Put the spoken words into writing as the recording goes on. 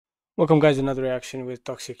Welcome guys, another reaction with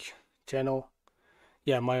Toxic channel.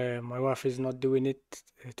 Yeah, my wife is not doing it.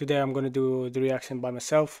 Today I'm gonna do the reaction by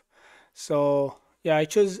myself. So yeah, I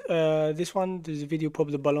chose this video, Pop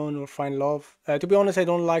the Balloon or Find Love. To be honest, I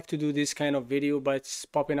don't like to do this kind of video, but it's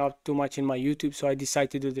popping up too much in my YouTube, so I decided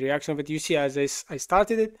to do the reaction of it. You see, I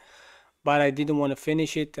started it, but I didn't want to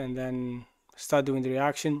finish it and then start doing the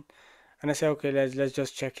reaction. And I said, okay, let's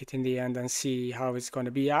just check it in the end and see how it's gonna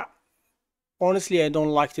be. Honestly, I don't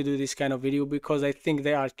like to do this kind of video because I think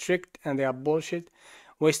they are tricked and they are bullshit,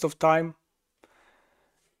 waste of time.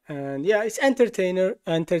 And yeah, it's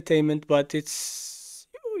entertainment, but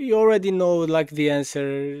you already know like the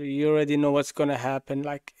answer. You already know what's gonna happen.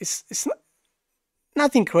 Like it's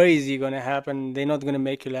nothing crazy gonna happen. They're not gonna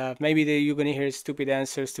make you laugh. Maybe you're gonna hear stupid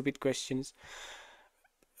answers, stupid questions.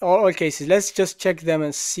 All cases, let's just check them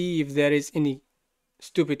and see if there is any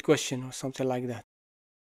stupid question or something like that.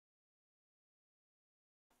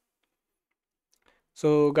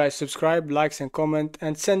 So guys, subscribe, likes and comment,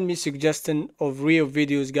 and send me suggestion of real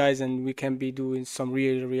videos, guys, and we can be doing some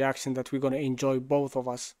real reaction that we're gonna enjoy, both of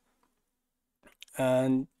us.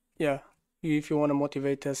 And yeah, if you want to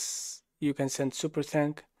motivate us, you can send super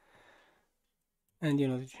thank. And you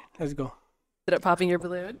know, let's go. Ended up popping your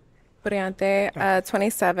balloon. Briante,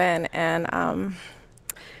 27, and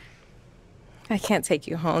I can't take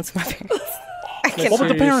you home to my parents. What would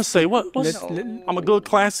the parents say? I'm a good,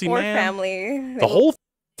 classy Or man. family. The whole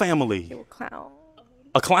family. They will clown.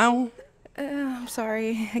 A clown? I'm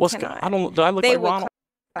sorry. I don't. Do I look they like Ronald?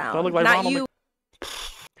 Clown. Do I look like Not Ronald? you.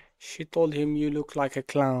 She told him you look like a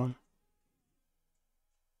clown.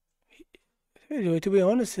 To be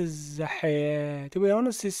honest, it's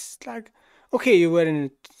like, okay, you're wearing a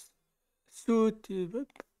suit, but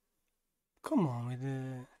come on with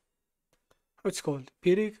the, what's called,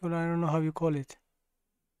 period, or I don't know how you call it.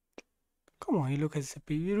 Come on, you look as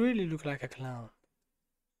a you really look like a clown.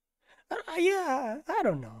 Yeah, I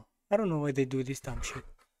don't know. I don't know why they do this dumb shit.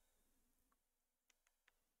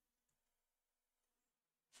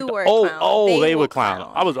 They would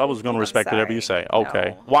clown. I was gonna respect whatever you say.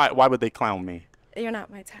 Okay. No. Why would they clown me? You're not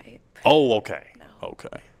my type. Oh, okay. No.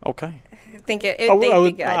 Okay. I think it.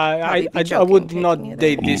 I would not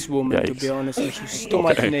date this woman, to be honest. She's too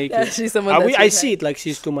much naked. Yeah, she's someone I see it like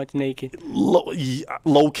she's too much naked.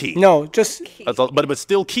 Low key. No, just but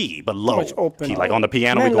still key, but low much open. key. Like on the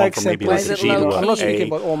piano, Men we're going like from maybe like a simplicity. G to a I'm not speaking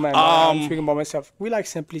A. about all men. I'm speaking about myself. We like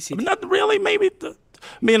simplicity. Not really. Maybe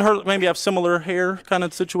me and her maybe have similar hair kind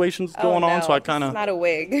of situations going on, so I kind of. It's not a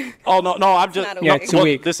wig. Oh no, I'm just. Not a wig. It's a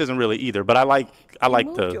wig. This isn't really either, but I like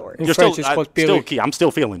the. yours. You're French, it's called still key. I'm still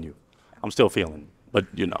feeling you. But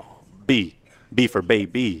you know, B for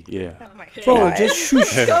baby. Yeah. Oh my Bro, God. just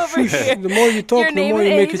shush. Shush. The more you talk, Your the name more and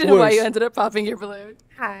you make age it and why you worse. ended up popping your balloon.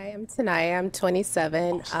 Hi, I'm Tanaya. I'm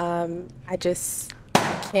 27. I just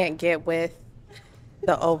can't get with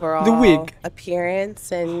the overall wig.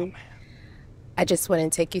 appearance, and I just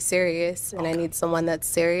wouldn't take you serious. And I need someone that's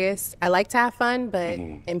serious. I like to have fun, but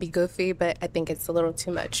and be goofy, but I think it's a little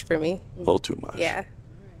too much for me. A little too much. Yeah.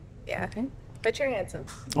 But you're handsome.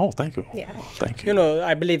 Oh, thank you. Yeah. Thank you. You know,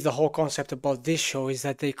 I believe the whole concept about this show is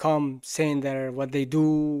that they come saying that what they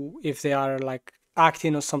do, if they are like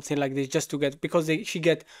acting or something like this, just to get, because she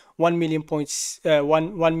get 1 million points,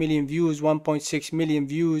 1 million views, 1.6 million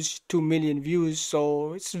views, 2 million views.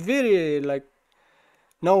 So it's very like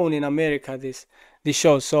known in America, this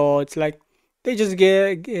show. So it's like they just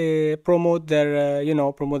promote their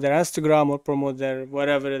promote their Instagram or promote their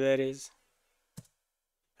whatever that is.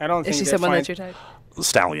 I don't think Is she they someone find that's your type?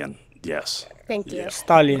 Stallion. Yes. Thank you.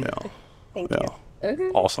 Stallion. Yeah. Thank Yeah. you. Okay.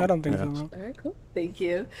 Awesome. I don't think Yes. so. All right, cool. Thank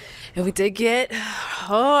you. And we did get,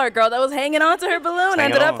 our girl that was hanging on to her balloon Hanging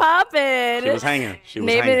ended up on. popping. She was hanging.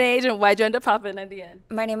 Name and age, and why'd you end up popping at the end?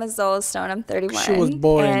 My name is Zola Stone. I'm 31. She was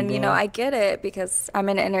boring, and, you know, bro. I get it because I'm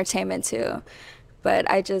in entertainment too. But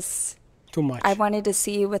Too much. I wanted to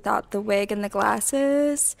see you without the wig and the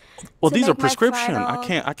glasses. Well, to these are make my prescription.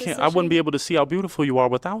 final I wouldn't be able to see how beautiful you are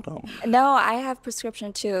without them. No, I have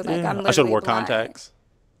prescription too. Like, I'm I should have literally wore blind. contacts.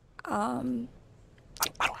 Um,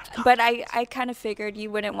 I don't have contacts. but I kind of figured you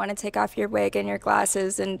wouldn't want to take off your wig and your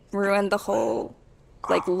glasses and ruin the whole,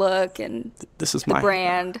 like, look and This is the my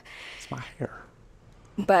brand. It's my hair.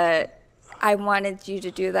 But I wanted you to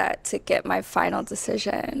do that to get my final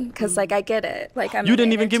decision, because like I get it. Like You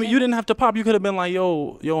didn't even give me. You didn't have to pop. You could have been like,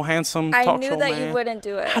 yo, handsome I talk knew show that man. you wouldn't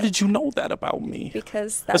do it. How did you know that about me?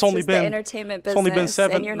 Because that's only just been- the entertainment it's business, only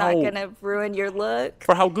been and you're not no. gonna ruin your look.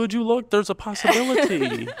 For how good you look, there's a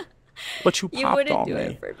possibility. But you You popped wouldn't on do me.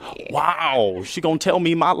 it for me. Wow, she gonna tell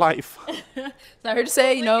me my life. So I heard you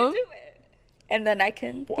say, you know, and then I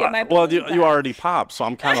can get my Well, balloon you back. already popped, so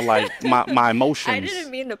I'm kind of like my emotions. I didn't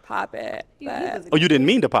mean to pop it, but Oh, you didn't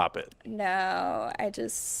mean to pop it. no,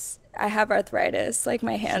 I have arthritis. Like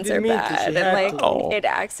my hands are didn't mean to, she bad, and had like to. Oh. it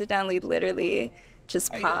accidentally, literally,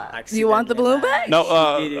 just popped. Do you want the balloon back? No,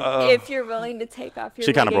 If you're willing to take off your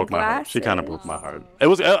she kind of wig and broke my heart. She kind of glasses. broke my heart. It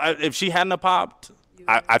was if she hadn't have popped,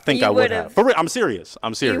 I think You I would would've. have. For real, I'm serious.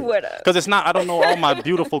 I'm serious. would've. Because it's not. I don't know all my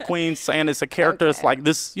beautiful queens saying it's a character. It's Okay. like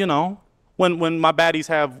this, you know. When my baddies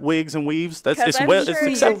have wigs and weaves, that's 'Cause it's I'm well, sure it's you're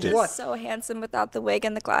accepted. just so handsome without the wig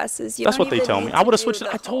and the glasses. You That's don't what they even tell me. need I to would have do switched. the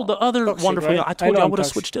I told whole- the other Toxic, wonderful. right? I told I know you I I'm would have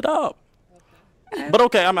toxic. switched it up. But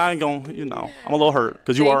okay, I ain't gonna. You know, I'm a little hurt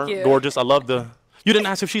because you Thank are you. gorgeous. I love the. You didn't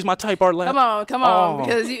ask if she's my type, Arlette. Come on, Oh,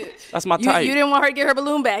 because that's my you type. didn't want her to get her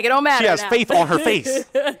balloon back. It don't matter. She has now. faith on her face.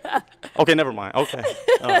 Okay, never mind. Okay.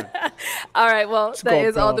 All right. All right, well, that go,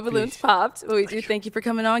 is all bro, the balloons please. popped. We do thank you for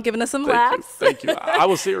coming on, giving us some Thank you. laughs. Thank you. I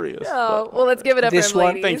was serious. Oh, well, let's give it up This for him,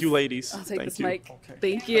 one- ladies. Thank you, ladies. I'll take Thank this you. mic.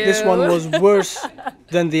 Thank you. This one was worse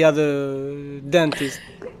than the other dentist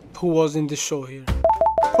who was in the show here.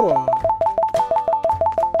 Oh.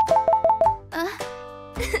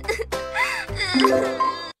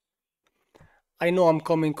 I know I'm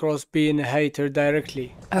coming across being a hater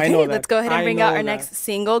directly. I Okay, know that. let's go ahead and I bring out know our that. next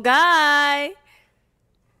single guy.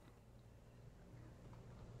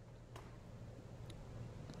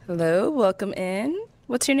 Hello, welcome in.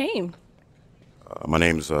 What's your name? My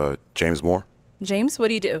name's James Moore. James, what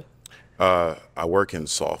do you do? I work in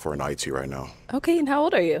software and IT right now. Okay, and how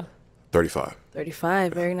old are you? 35.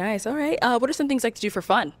 35, very nice. All right. What are some things you like to do for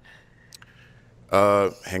fun?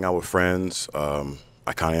 Hang out with friends.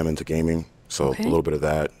 I kind of am into gaming, so Okay. a little bit of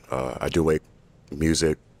that. I do like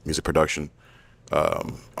music production.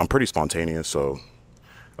 I'm pretty spontaneous, so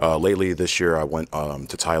lately this year I went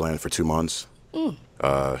to Thailand for 2 months.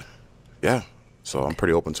 Yeah, so I'm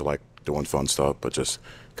pretty open to like doing fun stuff, but just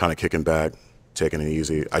kind of kicking back, taking it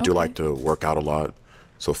easy. I do like to work out a lot,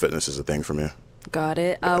 so fitness is a thing for me. Got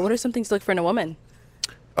it. What are some things to look for in a woman?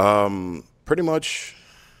 Pretty much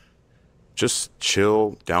just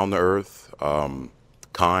chill, down to earth,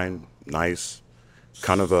 kind, nice,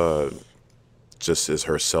 kind of just is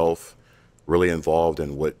herself, really involved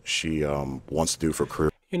in what she wants to do for career.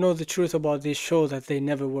 You know the truth about this show that they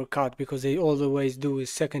never work out because they always do a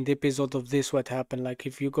second episode of this what happened. Like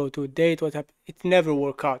if you go to a date, what happened? It never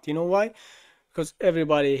work out. You know why? Because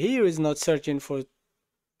everybody here is not searching for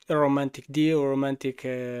a romantic deal or romantic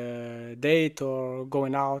date or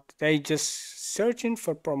going out. They just searching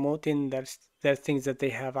for promoting their things that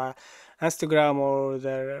they have Instagram or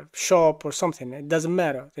their shop or something. It doesn't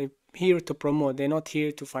matter. They're here to promote. They're not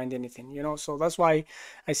here to find anything. You know. So that's why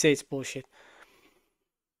I say it's bullshit.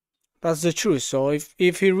 That's the truth. So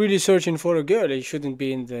if you're really searching for a girl, he shouldn't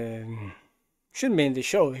be in the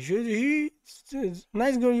show.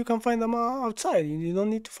 Nice girl, you can find them outside. You don't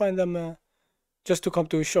need to find them just to come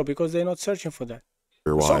to a show because they're not searching for that.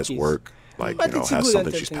 Career-wise, Showbiz. work, like, But you know, it's a has good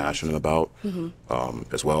something she's entertainment. passionate about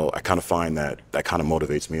as well. I kind of find that kind of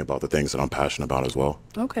motivates me about the things that I'm passionate about as well.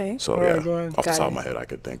 Okay. So Alright, yeah, go ahead. off the Got top of it. my head, I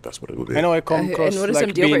could think that's what it would be. I know I come And across what are some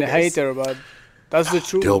like deal being a breakers? hater, but that's the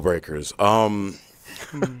truth. Deal breakers.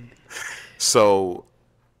 So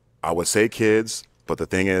I would say kids, but the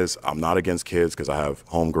thing is, I'm not against kids because I have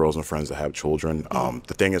homegirls and friends that have children.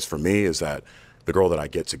 The thing is, for me, is that the girl that I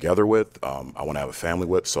get together with, I want to have a family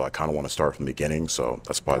with, so I kind of want to start from the beginning. So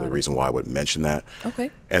that's probably the reason why I would mention that. Okay.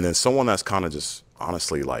 And then someone that's kind of just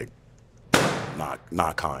honestly like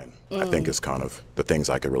not kind. I think is kind of the things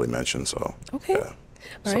I could really mention. So Okay. yeah.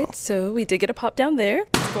 All right. So we did get a pop down there.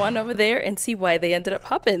 Let's go on over there and see why they ended up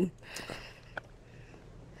popping.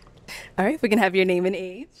 All right. If we can have your name and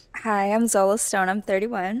age. Hi, I'm Zola Stone. I'm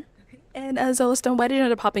 31. And Zola Stone, why did you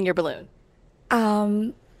end up popping your balloon?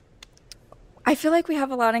 I feel like we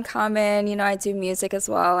have a lot in common. You know, I do music as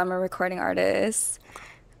well. I'm a recording artist.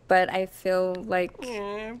 But I feel like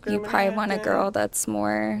you probably want a girl that's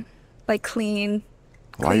more like clean.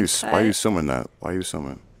 Why are you cut. assuming that? Why are you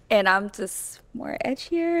assuming? And I'm just more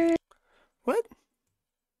edgier. What?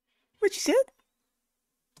 What you said?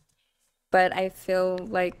 But I feel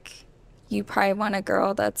like you probably want a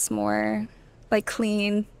girl that's more like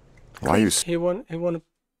clean. Why are you? He want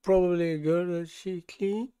probably a girl that she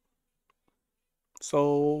clean.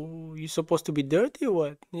 So you supposed to be dirty or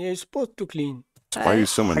what? Yeah, you're supposed to clean. Why are you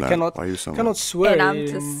assuming I that? cannot Why are you assuming? cannot swear. And I'm in-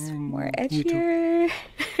 just in more YouTube.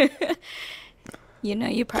 edgier. You know,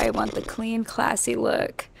 you probably want the clean, classy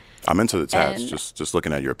look. I'm into the tats. And- Just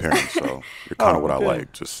looking at your appearance, so you're kind of what I okay.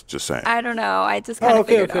 like. Just saying. I don't know. I just kind of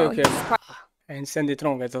okay, figured out. okay. He's probably And send it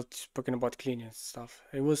wrong. I thought speaking about cleaning and stuff.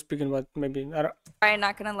 I was speaking about maybe I don't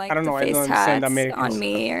not gonna like I don't the know, I face don't understand tats American on stuff.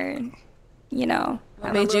 me or you know.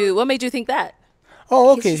 What made you think that?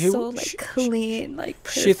 Oh, He's okay. just so like clean, like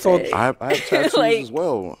perfect. She thought I have tattoos Like- as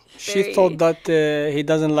well. she thought that he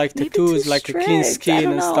doesn't like Maybe tattoos, too like a clean strict. I skin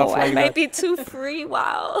don't and know. stuff I like might that. be too free.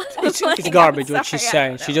 Wow. It's Like, garbage I'm what she's sorry, I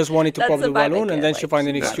saying. don't She know. just wanted to That's pop the vibe I balloon and get, then she like, find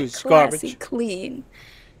an she's excuse. It's classy, garbage. clean.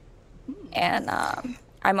 And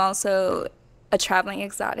I'm also a traveling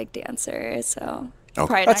exotic dancer, so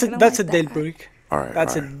Okay. probably That's not a gonna like deal that. break. All right.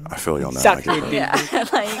 That's all right. I feel you on that. exactly I a get deal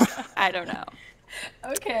that. Yeah, like I don't know.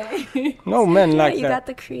 Okay. No man Yeah, like you that. got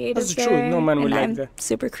the creative That's the truth. No there, man will and like I'm that.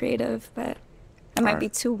 super creative, but I might Alright. be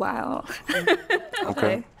too wild.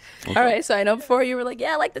 Okay. All right. So I know before you were like,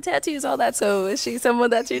 yeah, I like the tattoos, all that. So is she someone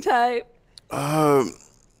that's your type?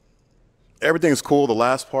 Everything's cool. The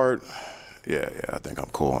last part, yeah, I think I'm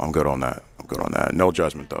cool. I'm good on that. No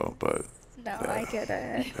judgment though, but No, I get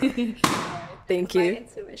it. Thank My you.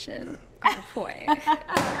 intuition on point.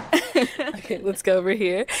 Okay, let's go over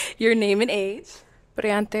here. Your name and age.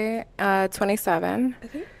 Briante, 27.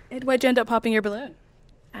 And why'd you end up popping your balloon?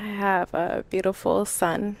 I have a beautiful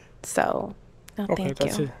son, so no, Okay, thank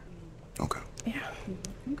that's you. it. okay.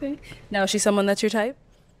 Okay. Now, is she someone that's your type?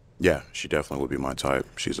 Yeah, she definitely would be my type.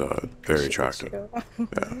 She's very attractive.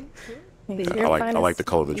 You're I like the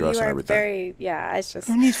color of the dress you and are everything. Very, yeah, it's just,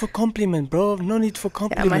 No need for compliment, bro. No need for yeah,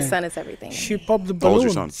 compliment. my son is everything. She popped the How balloon. old's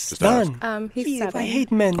your son? It's Just ask. done. He's Jeez, 7. I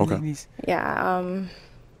hate men Okay. like this. Yeah,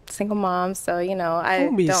 single mom, so you know I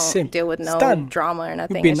Don't be a don't simp. deal with no Stan. drama or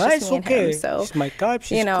nothing. You be It's nice, just me and okay. him. So She's my type.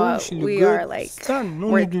 She's you know, cool. She look we good. are like Stan, no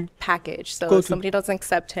we're need to packaged. So go if to- somebody doesn't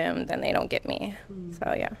accept him, then they don't get me.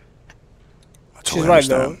 So yeah. I She's totally right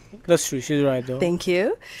understand. though. That's true. She's right though. Thank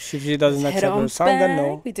you. If she doesn't Head accept on her son, then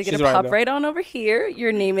no. back. We did She's get a right pop though. right on over here.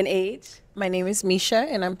 Your name and age. My name is Misha,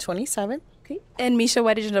 and I'm 27. Okay. And Misha,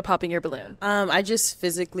 why did you end up popping your balloon? I just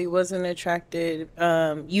physically wasn't attracted.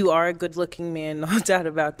 You are a good-looking man, no doubt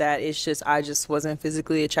about that. It's just I just wasn't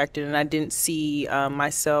physically attracted, and I didn't see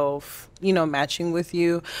myself, matching with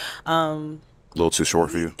you. A little too short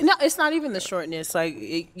for you. No, it's not even the shortness.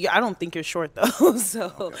 Like, I don't think you're short though.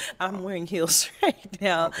 So I'm wearing heels right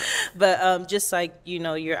now, but just like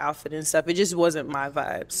your outfit and stuff, it just wasn't my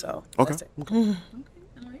vibe. So Okay. that's it.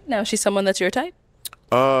 Now, she's someone that's your type?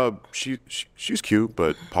 She's cute,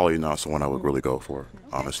 but probably not someone I would really go for,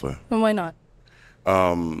 honestly. And why not?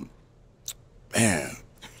 Man,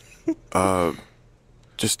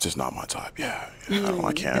 just not my type. Yeah,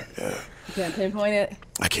 I can't. Yeah, You can't pinpoint it.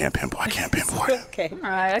 I can't pinpoint. Okay. All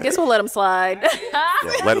right, I guess we'll let him slide.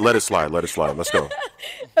 Yeah, let it slide. Let it slide. Let's go.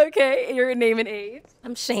 Okay, your name and age.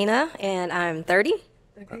 I'm Shayna, and I'm 30.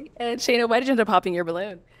 Okay. And Shayna, why did you end up popping your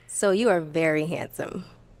balloon? So you are very handsome,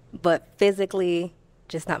 but physically,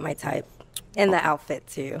 just not my type. And the outfit,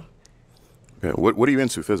 too. Yeah, what are you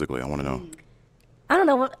into physically? I want to know. I don't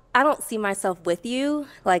know. I don't see myself with you.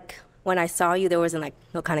 Like, when I saw you, there wasn't, like,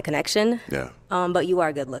 no kind of connection. Yeah. But you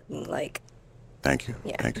are good looking. Like, Thank you.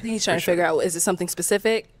 Yeah. Thank you. He's trying to figure out, is it something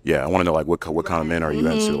specific? Yeah, I want to know like what kind of men are you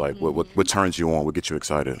into? Like what turns you on? What gets you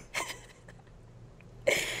excited?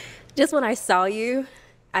 just when I saw you,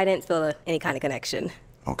 I didn't feel any kind of connection.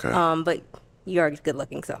 Okay. But you are good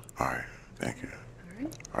looking, so. All right. Thank you.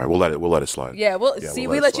 All right. We'll let it slide. Yeah, well, Yeah, see,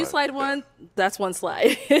 we'll we let it let you slide. slide one. That's one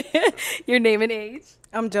slide. Your name and age.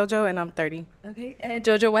 I'm JoJo and I'm 30. Okay. And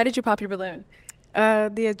Jojo, why did you pop your balloon?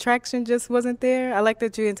 The attraction just wasn't there. I like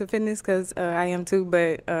that you're into fitness because I am too,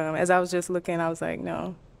 but as I was just looking, I was like,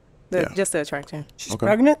 no, Yeah. just the attraction. She's Okay.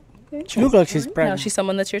 pregnant? She looks like she's Now, pregnant. she's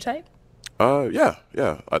someone that's your type? Yeah.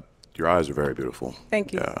 Your eyes are very beautiful.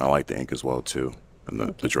 Thank you. Yeah, I like the ink as well too, and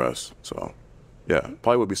the dress. So, yeah,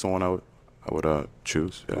 probably would be someone I would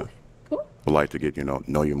choose. Yeah. Cool. Would like to get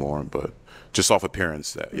know you more, but just off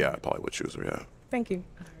appearance, I probably would choose her. Yeah. Thank you.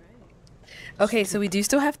 Okay, so we do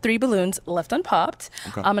still have 3 balloons left unpopped.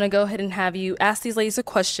 Okay. I'm going to go ahead and have you ask these ladies a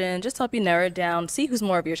question, just to help you narrow it down, see who's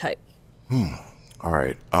more of your type. All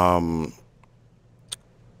right.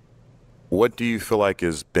 What do you feel like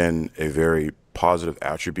has been a very positive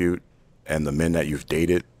attribute in the men that you've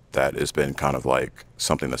dated that has been kind of like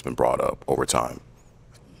something that's been brought up over time?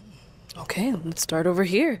 Okay, let's start over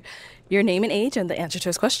here. Your name and age and the answer to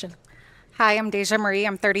his question. Hi, I'm Deja Marie.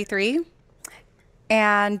 I'm 33.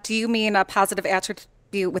 And do you mean a positive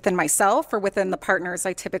attribute within myself or within the partners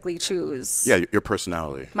I typically choose? Yeah, your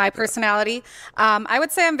personality. My personality. I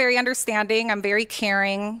would say I'm very understanding. I'm very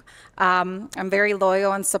caring. I'm very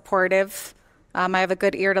loyal and supportive. I have a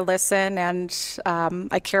good ear to listen, and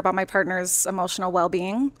I care about my partner's emotional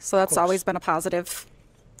well-being. So that's always been a positive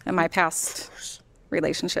in my past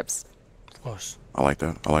relationships. Of course. I like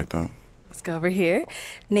that. Let's go over here.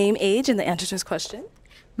 Name, age, and the answer to his question.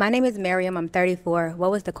 My name is Miriam. I'm 34. What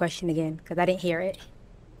was the question again? Because I didn't hear it.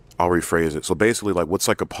 I'll rephrase it. So basically, like, what's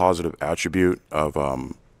like a positive attribute of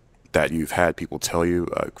that you've had people tell you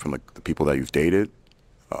from like the people that you've dated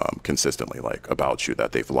consistently, like about you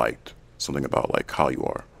that they've liked something about like how you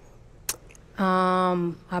are.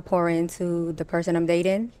 I pour into the person I'm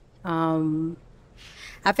dating.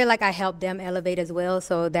 I feel like I help them elevate as well,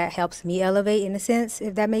 so that helps me elevate in a sense,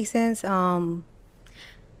 if that makes sense. I'm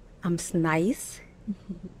nice.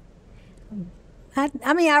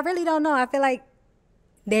 I mean, I really don't know. I feel like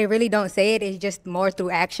they really don't say it. It's just more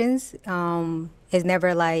through actions. It's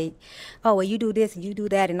never like, oh, well, you do this and you do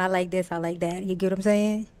that, and I like this, I like that. You get what I'm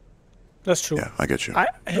saying? That's true. Yeah, I get you.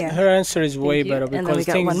 Her answer is way better And then because we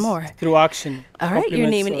got things one more. through action. All right, your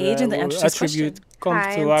name and age and the answer to this attribute question. comes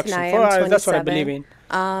Hi, through I'm action. Tanai, I'm That's what I 27. believe in.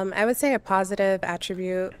 I would say a positive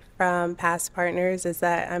attribute from past partners is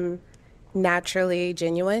that I'm naturally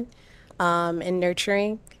genuine and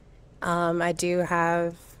nurturing. I do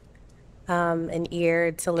have an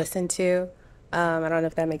ear to listen to. I don't know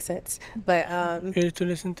if that makes sense, but Here to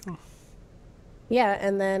listen to. yeah,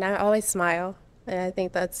 and then I always smile. And I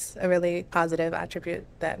think that's a really positive attribute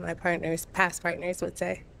that my partners, past partners, would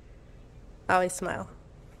say. I always smile.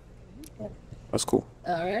 That's cool.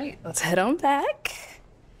 All right, let's head on back.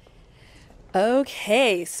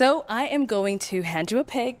 Okay, so I am going to hand you a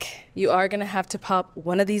pick. You are going to have to pop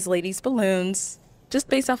one of these ladies' balloons, just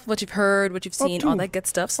based off of what you've heard, what you've seen, all two. that good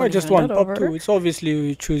stuff. So I I'm just gonna want hand it pop over. two. It's obviously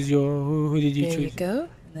you choose your. Who did you There you choose? go.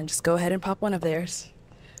 And then just go ahead and pop one of theirs.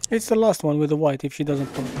 It's the last one with the white if she doesn't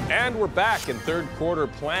pop. And we're back in third quarter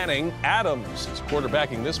planning. Adams is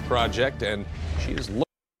quarterbacking this project, and she is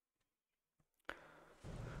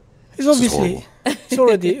It's obviously,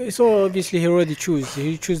 it's obviously he already choose.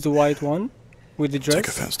 He choose the white one with the dress. Take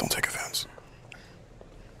offense. Don't take offense.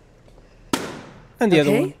 And the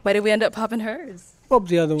other one. Why did we end up popping hers? Pop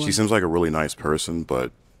the other one. She seems like a really nice person,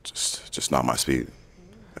 but just not my speed.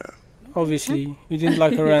 Obviously, you didn't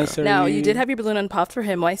like her answer. Now, you did have your balloon unpopped for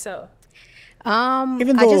him. Why so? Even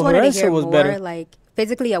I though just her wanted to answer hear was more. better. Like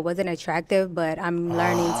physically, I wasn't attractive, but I'm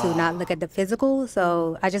learning to not look at the physical.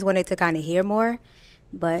 So I just wanted to kind of hear more,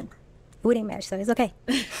 but we didn't match, so it's okay.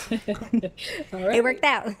 It worked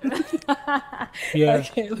out. Yeah.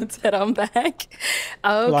 Okay, let's head on back.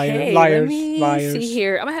 Okay, Liars, let me liars. see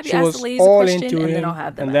here. I'm gonna have you She ask was the ladies a all question, into and him, then I'll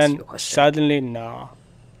have them and ask then you a question. suddenly, nah.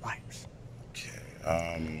 Liars.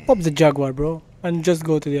 Pop the Jaguar, bro, and just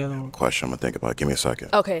go to the other one. Question. I'm gonna think about it. Give me a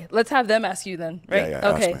second. Okay, let's have them ask you then, right? Yeah,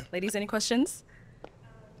 ask okay, me. ladies, any questions?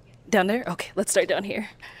 Down there? Okay, let's start down here.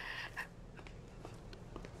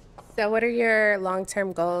 So what are your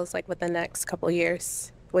long-term goals, like with the next couple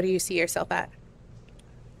years? What do you see yourself at?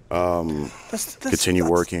 Continue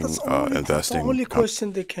working, That's investing. the only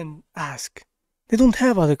question they can ask. They don't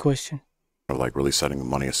have other question. Or like really setting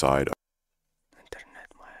money aside. Internet,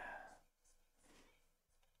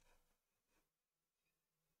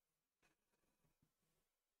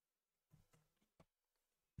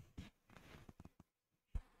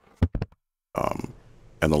 man.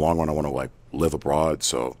 In the long run, I want to like live abroad.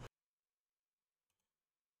 So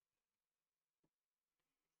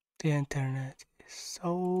The internet is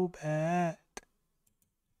so bad.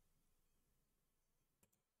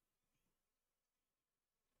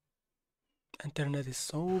 Internet is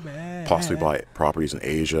so bad. possibly buy properties in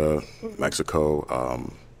Asia,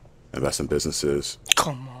 Mexico, invest in businesses.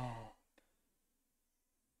 Come on.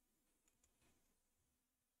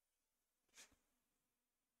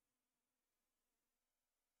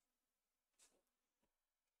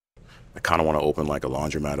 I kind of want to open like a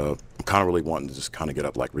laundromat up. I'm kind of really wanting to just kind of get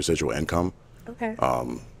up like residual income. Okay.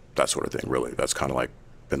 That sort of thing, really. That's kind of like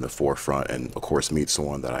been the forefront, and of course meet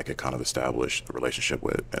someone that I could kind of establish a relationship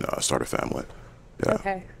with and start a family. Yeah.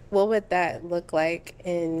 Okay. What would that look like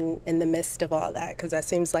in the midst of all that? Because that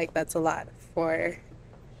seems like that's a lot for.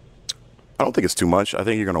 I don't think it's too much. I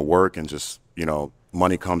think you're gonna work and just, you know,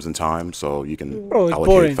 money comes in time, so you can Bro, it's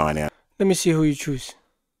allocate boring. finance. Let me see who you choose.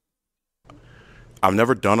 I've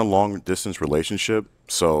never done a long distance relationship,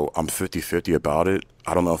 so I'm 50-50 about it.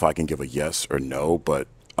 I don't know if I can give a yes or no, but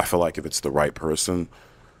I feel like if it's the right person,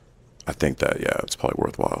 I think that, yeah, it's probably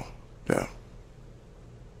worthwhile. Yeah.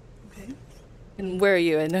 And where are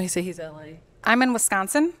you? I know he said he's LA. I'm in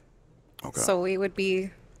Wisconsin, Okay. so we would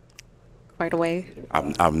be quite away.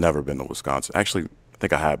 I've never been to Wisconsin. Actually, I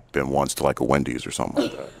think I have been once to like a Wendy's or something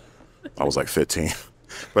like that. I was like 15,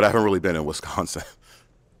 but I haven't really been in Wisconsin.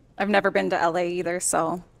 I've never been to LA either,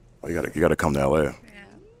 so Oh, you gotta come to LA.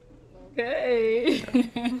 Okay.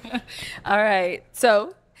 All right.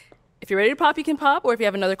 So, if you're ready to pop, you can pop. Or if you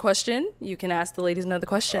have another question, you can ask the ladies another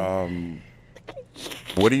question.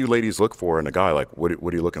 What do you ladies look for in a guy? Like, what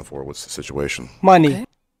are you looking for? What's the situation? Money.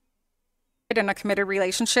 in a committed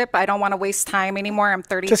relationship. I don't want to waste time anymore. I'm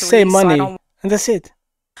 33, Just say so money, and that's it.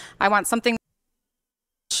 I want something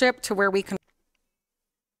to where we can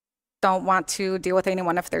don't want to deal with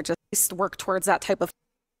anyone if they're just work towards that type of.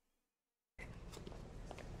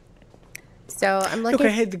 So I'm Look, looking.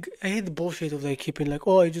 I hate the bullshit of like keeping like,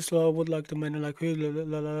 oh, I just would like the man like, la, la,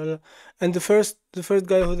 la, la, la. And the first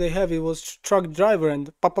guy who they have, it was truck driver,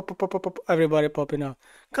 and pop, pop, pop, pop, pop, pop, everybody popping out.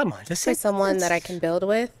 Come on, just For say someone that I can build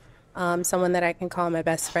with, someone that I can call my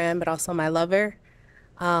best friend, but also my lover.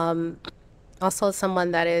 Also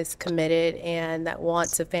someone that is committed and that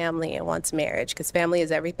wants a family and wants marriage, because family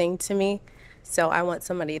is everything to me. So I want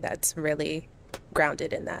somebody that's really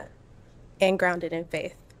grounded in that and grounded in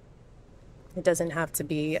faith. It doesn't have to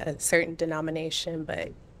be a certain denomination,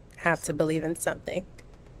 but have to believe in something.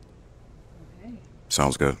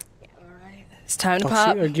 Sounds good. It's time to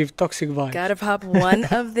toxic, pop. give toxic vibes. Gotta pop one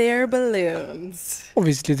of their balloons.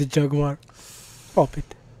 Obviously, the Jaguar. Pop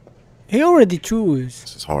it. He already chose.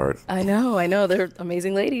 This is hard. I know. They're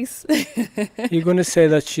amazing ladies. You're gonna say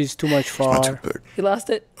that she's too much Not too far. big. You lost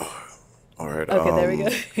it? All right. Okay, there we go.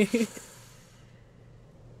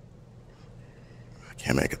 I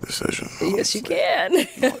can't make a decision. Yes, you can.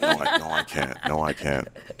 No, I can't. No, I can't.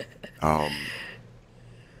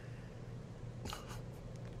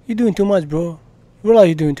 You're doing too much, bro. Realize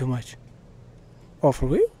you're doing too much. Oh, for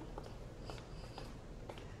real?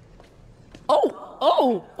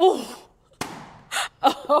 Oh.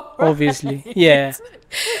 Obviously. Yeah.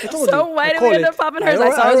 I told So you. why I did call we end it. up popping hers? I I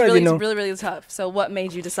saw it was already really, know. really, really tough. So what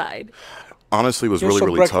made you decide? Honestly, it was He really, also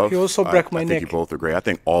really broke- tough. he also broke my I think neck. you both are great. I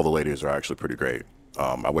think all the ladies are actually pretty great.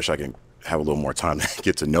 I wish I can have a little more time to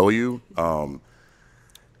get to know you.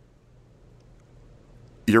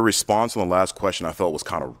 Your response on the last question I felt was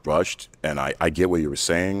kind of rushed, and I get what you were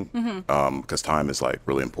saying, because time is like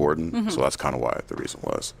really important. So that's kind of why the reason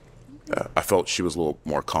was. I felt she was a little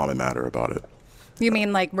more calm and matter about it. You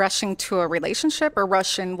mean like rushing to a relationship, or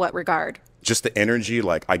rush in what regard? Just the energy,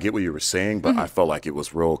 like I get what you were saying, but I felt like it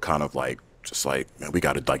was real kind of like, just like, man, we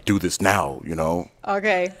got to like do this now, you know?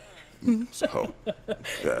 Okay. So,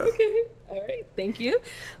 yeah. All right, thank you.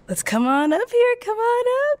 Let's come on up here. Come on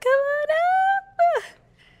up.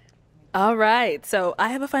 All right, so I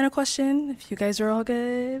have a final question. If you guys are all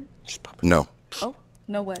good. No, Oh,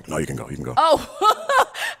 no way. no, you can go. You can go. Oh,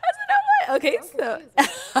 I said no way. Okay, so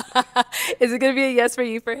is it gonna be a yes for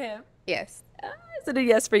you for him? Yes. Is it a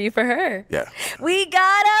yes for you for her? Yeah. We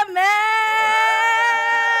got a match.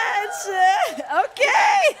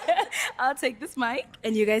 Okay, I'll take this mic,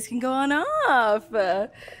 and you guys can go on off.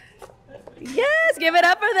 Yes, give it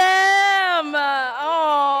up for them.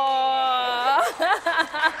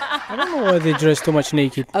 I don't know why they dress too much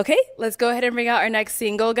naked. Okay, let's go ahead and bring out our next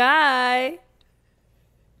single guy.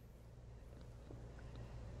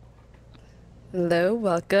 Hello,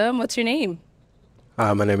 welcome. What's your name?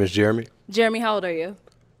 Hi, my name is Jeremy. Jeremy, how old are you?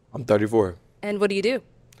 I'm 34. And what do you do?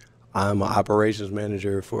 I'm an operations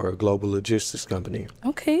manager for a global logistics company.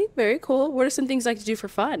 Okay, very cool. What are some things you like to do for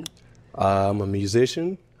fun? I'm a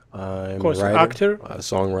musician. I'm course, a writer, actor. a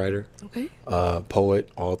songwriter, Okay, poet,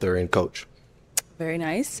 author, and coach. very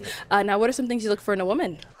nice. Now, what are some things you look for in a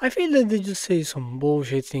woman? I feel that they just say some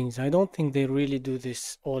bullshit things. I don't think they really do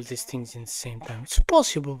all these things in the same time. It's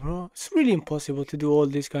impossible, bro. It's really impossible to do all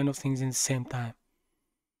these kind of things in the same time.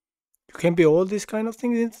 You can be all these kind of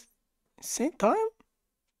things in the same time?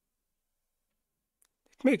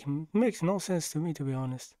 It makes no sense to me, to be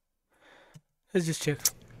honest. Let's just check.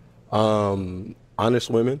 Honest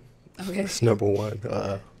women. Okay. It's number one.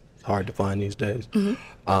 It's hard to find these days.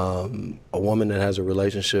 A woman that has a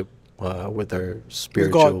relationship with her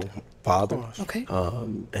spiritual father. Okay.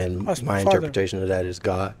 And That's my father. interpretation of that is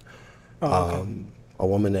God. A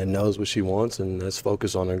woman that knows what she wants and that's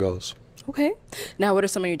focused on her goals. Okay. Now, what are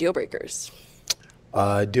some of your deal breakers?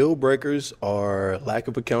 Deal breakers are lack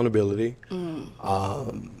of accountability,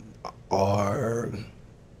 are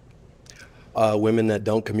women that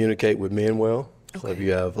don't communicate with men well. So if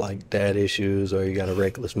you have like dad issues or you got a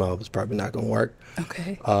reckless mouth, it's probably not going to work.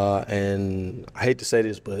 Okay. And I hate to say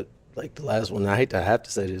this, but like the last one, I hate to have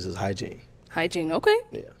to say this, is hygiene. Hygiene. Okay.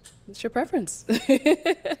 Yeah. It's your preference.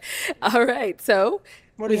 All right. So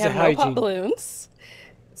What we is have a no hygiene? pop balloons.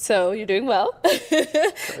 So you're doing well.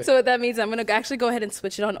 So what that means, I'm going to actually go ahead and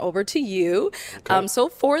switch it on over to you. Okay. So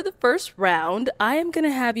for the first round, I am going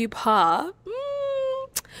to have you pop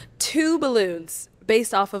 2 balloons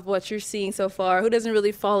based off of what you're seeing so far. Who doesn't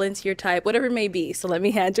really fall into your type, whatever it may be. So let me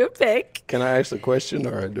hand you a pick. Can I ask a question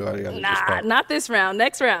or do I got to just Nah, pop? not this round.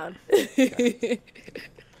 Next round.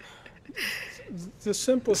 The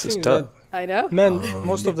simple This is thing tough. that I know. men,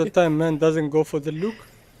 most of the time, men doesn't go for the look.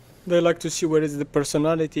 They like to see what is the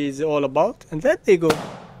personality is all about, and then they go.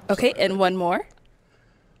 Okay, and one more.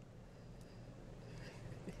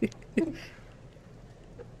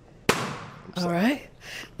 All right.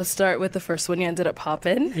 Let's start with the first one you ended up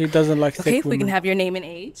popping. He doesn't like Okay, thick if we can women. have your name and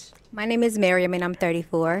age. My name is Miriam and I'm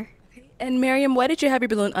 34. And Miriam, why did you have your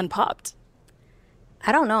balloon unpopped?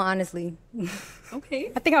 I don't know, honestly.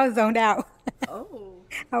 Okay. I think I was zoned out. Oh.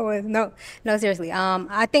 I was no, seriously.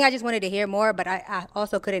 I think I just wanted to hear more, but I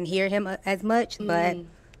also couldn't hear him as much. But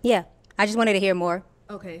yeah, I just wanted to hear more.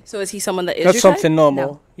 Okay. So is he someone that is That's your something type?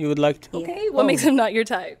 normal. No. You would like to. Okay. What makes him not your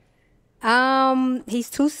type? He's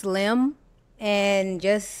too slim, and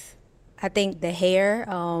just I think the hair.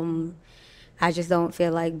 I just don't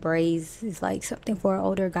feel like braids is like something for an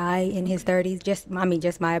older guy in his 30s. Just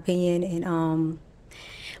my opinion. And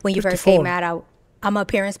when you first 54. came out, I'm an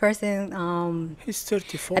appearance person. He's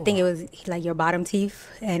 34. I think it was like your bottom teeth,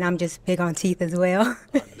 and I'm just big on teeth as well.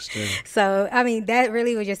 So I mean, that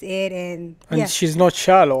really was just it. And yeah, she's not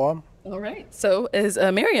shallow. Huh? All right. So is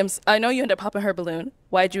Miriam's. I know you ended up popping her balloon.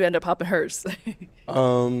 Why'd you end up popping hers?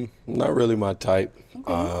 Not really my type.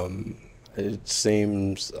 It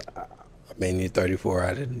seems. I mean, you're 34.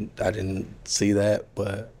 I didn't see that,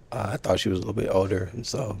 but I thought she was a little bit older, and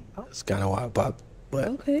so that's kind of why I popped. But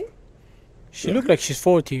okay. She looked like she's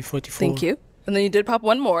 40, 44. Thank you. And then you did pop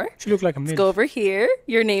one more. She looked like a Let's milf. go over here.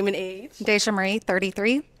 Your name and age. Deja Marie,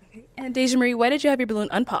 33. And Deja Marie, why did you have your balloon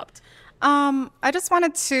unpopped? I just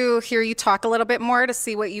wanted to hear you talk a little bit more to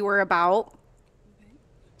see what you were about.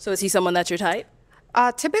 So is he someone that's your type?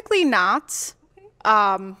 Typically not.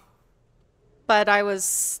 But I was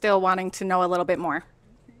still wanting to know a little bit more.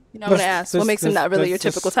 You know, I'm going to ask, what makes him not really your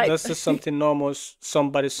typical type? That's just something normal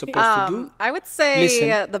somebody's supposed to do. I would say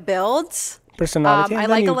Listen. the build. Personality. I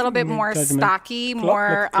and like then a you little bit make more judgment. stocky,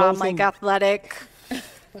 more clothing. like athletic.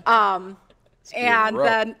 And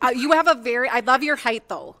then you have I love your height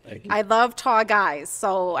though. I love tall guys,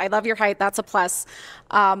 so I love your height. That's a plus.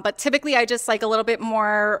 But typically I just like a little bit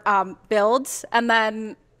more build, and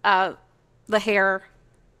then the hair.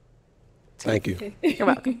 thank you. You're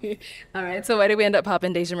welcome. All right. So why did we end up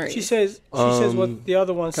popping Deja Marie? She says what the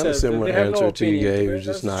other one Kind of says. similar They have no answer to you opinion. gave. Right? It's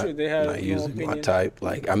just That's not true. They have not no usually my opinion. type.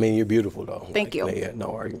 Like, I mean, you're beautiful though. Thank you. Yeah, no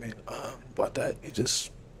argument about that. It's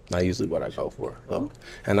just not usually what I go for. So,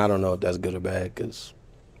 and I don't know if that's good or bad because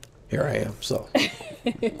here I am. So.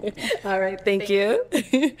 All right. Thank you.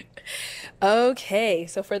 Okay.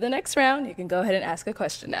 So for the next round, you can go ahead and ask a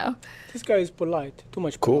question now. This guy is polite. Too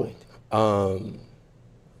much Cool. polite.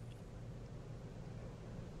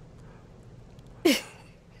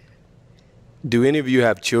 Do any of you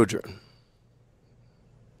have children?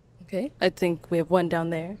 Okay. I think we have one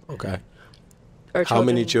down there. Okay. Or How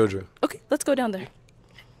many children? Okay. Let's go down there.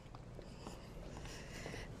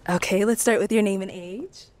 Okay. Let's start with your name and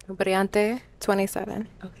age. Briante, 27.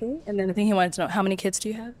 Okay. And then I think he wanted to know, how many kids do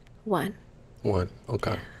you have? 1. One.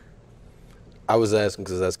 Okay. I was asking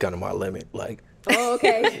because that's kind of my limit. Like, Oh,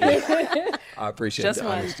 okay. I appreciate Just the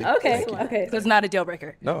one. honesty. Okay. Thank you. Okay. So it's not a deal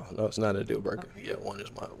breaker. No, it's not a deal breaker. Yeah, one is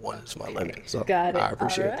my limit. So Got it. I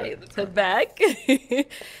appreciate All right. that. Let's head back.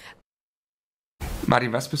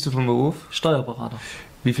 Martin, was bist du vom Beruf? Steuerberater.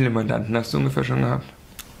 Wie viele Mandanten hast du ungefähr schon gehabt?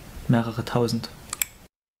 Mehrere tausend.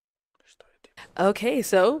 Okay,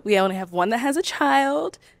 so we only have one that has a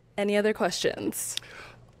child. Any other questions?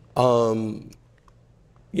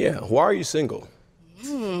 Yeah. Why are you single?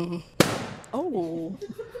 Oh.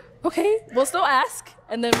 Okay, we'll still ask,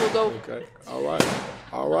 and then we'll go. Okay. All right.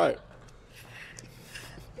 All right.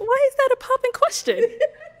 Why is that a popping question?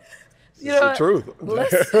 You know It's the what?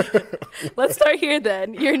 truth. Let's start here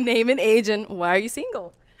then. Your name and age, and why are you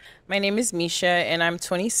single? My name is Misha, and I'm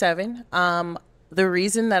 27. The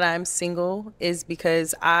reason that I'm single is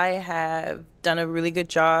because I have done a really good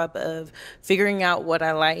job of figuring out what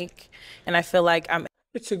I like, and I feel like I'm.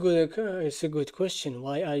 It's a good question.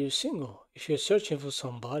 Why are you single? If you're searching for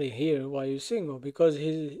somebody here, why are you single? Because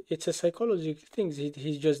it's a psychological thing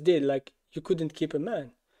he just did. Like, you couldn't keep a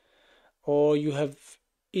man, or you have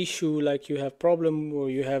issue, like you have problem, or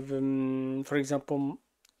you have, for example,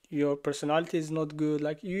 your personality is not good.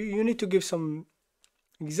 Like, you need to give some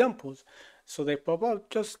examples, so they pop out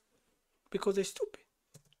just because they're stupid.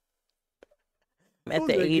 At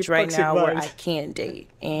the They age give right toxic now where vibes. I can't date,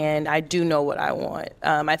 and I do know what I want.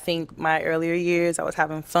 I think my earlier years I was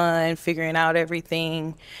having fun figuring out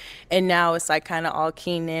everything, and now it's like kind of all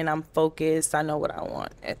keen in. I'm focused. I know what I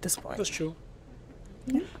want at this point. That's true.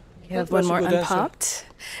 You have That's one a more good answer. unpopped.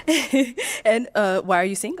 And why are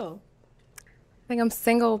you single? I think I'm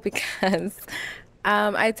single because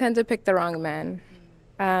I tend to pick the wrong men.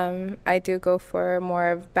 I do go for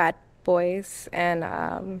more of bad boys,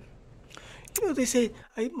 and You know, they say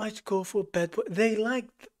I might go for bad boy. They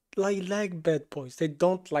like bad boys. They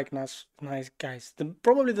don't like nice guys.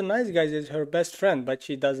 Probably the nice guy is her best friend, but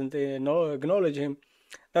she doesn't acknowledge him.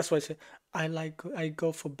 That's why I say I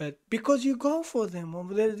go for bad because you go for them.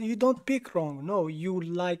 You don't pick wrong. No, you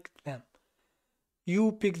like them.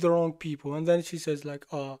 You pick the wrong people, and then she says like,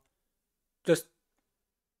 just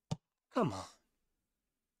come on.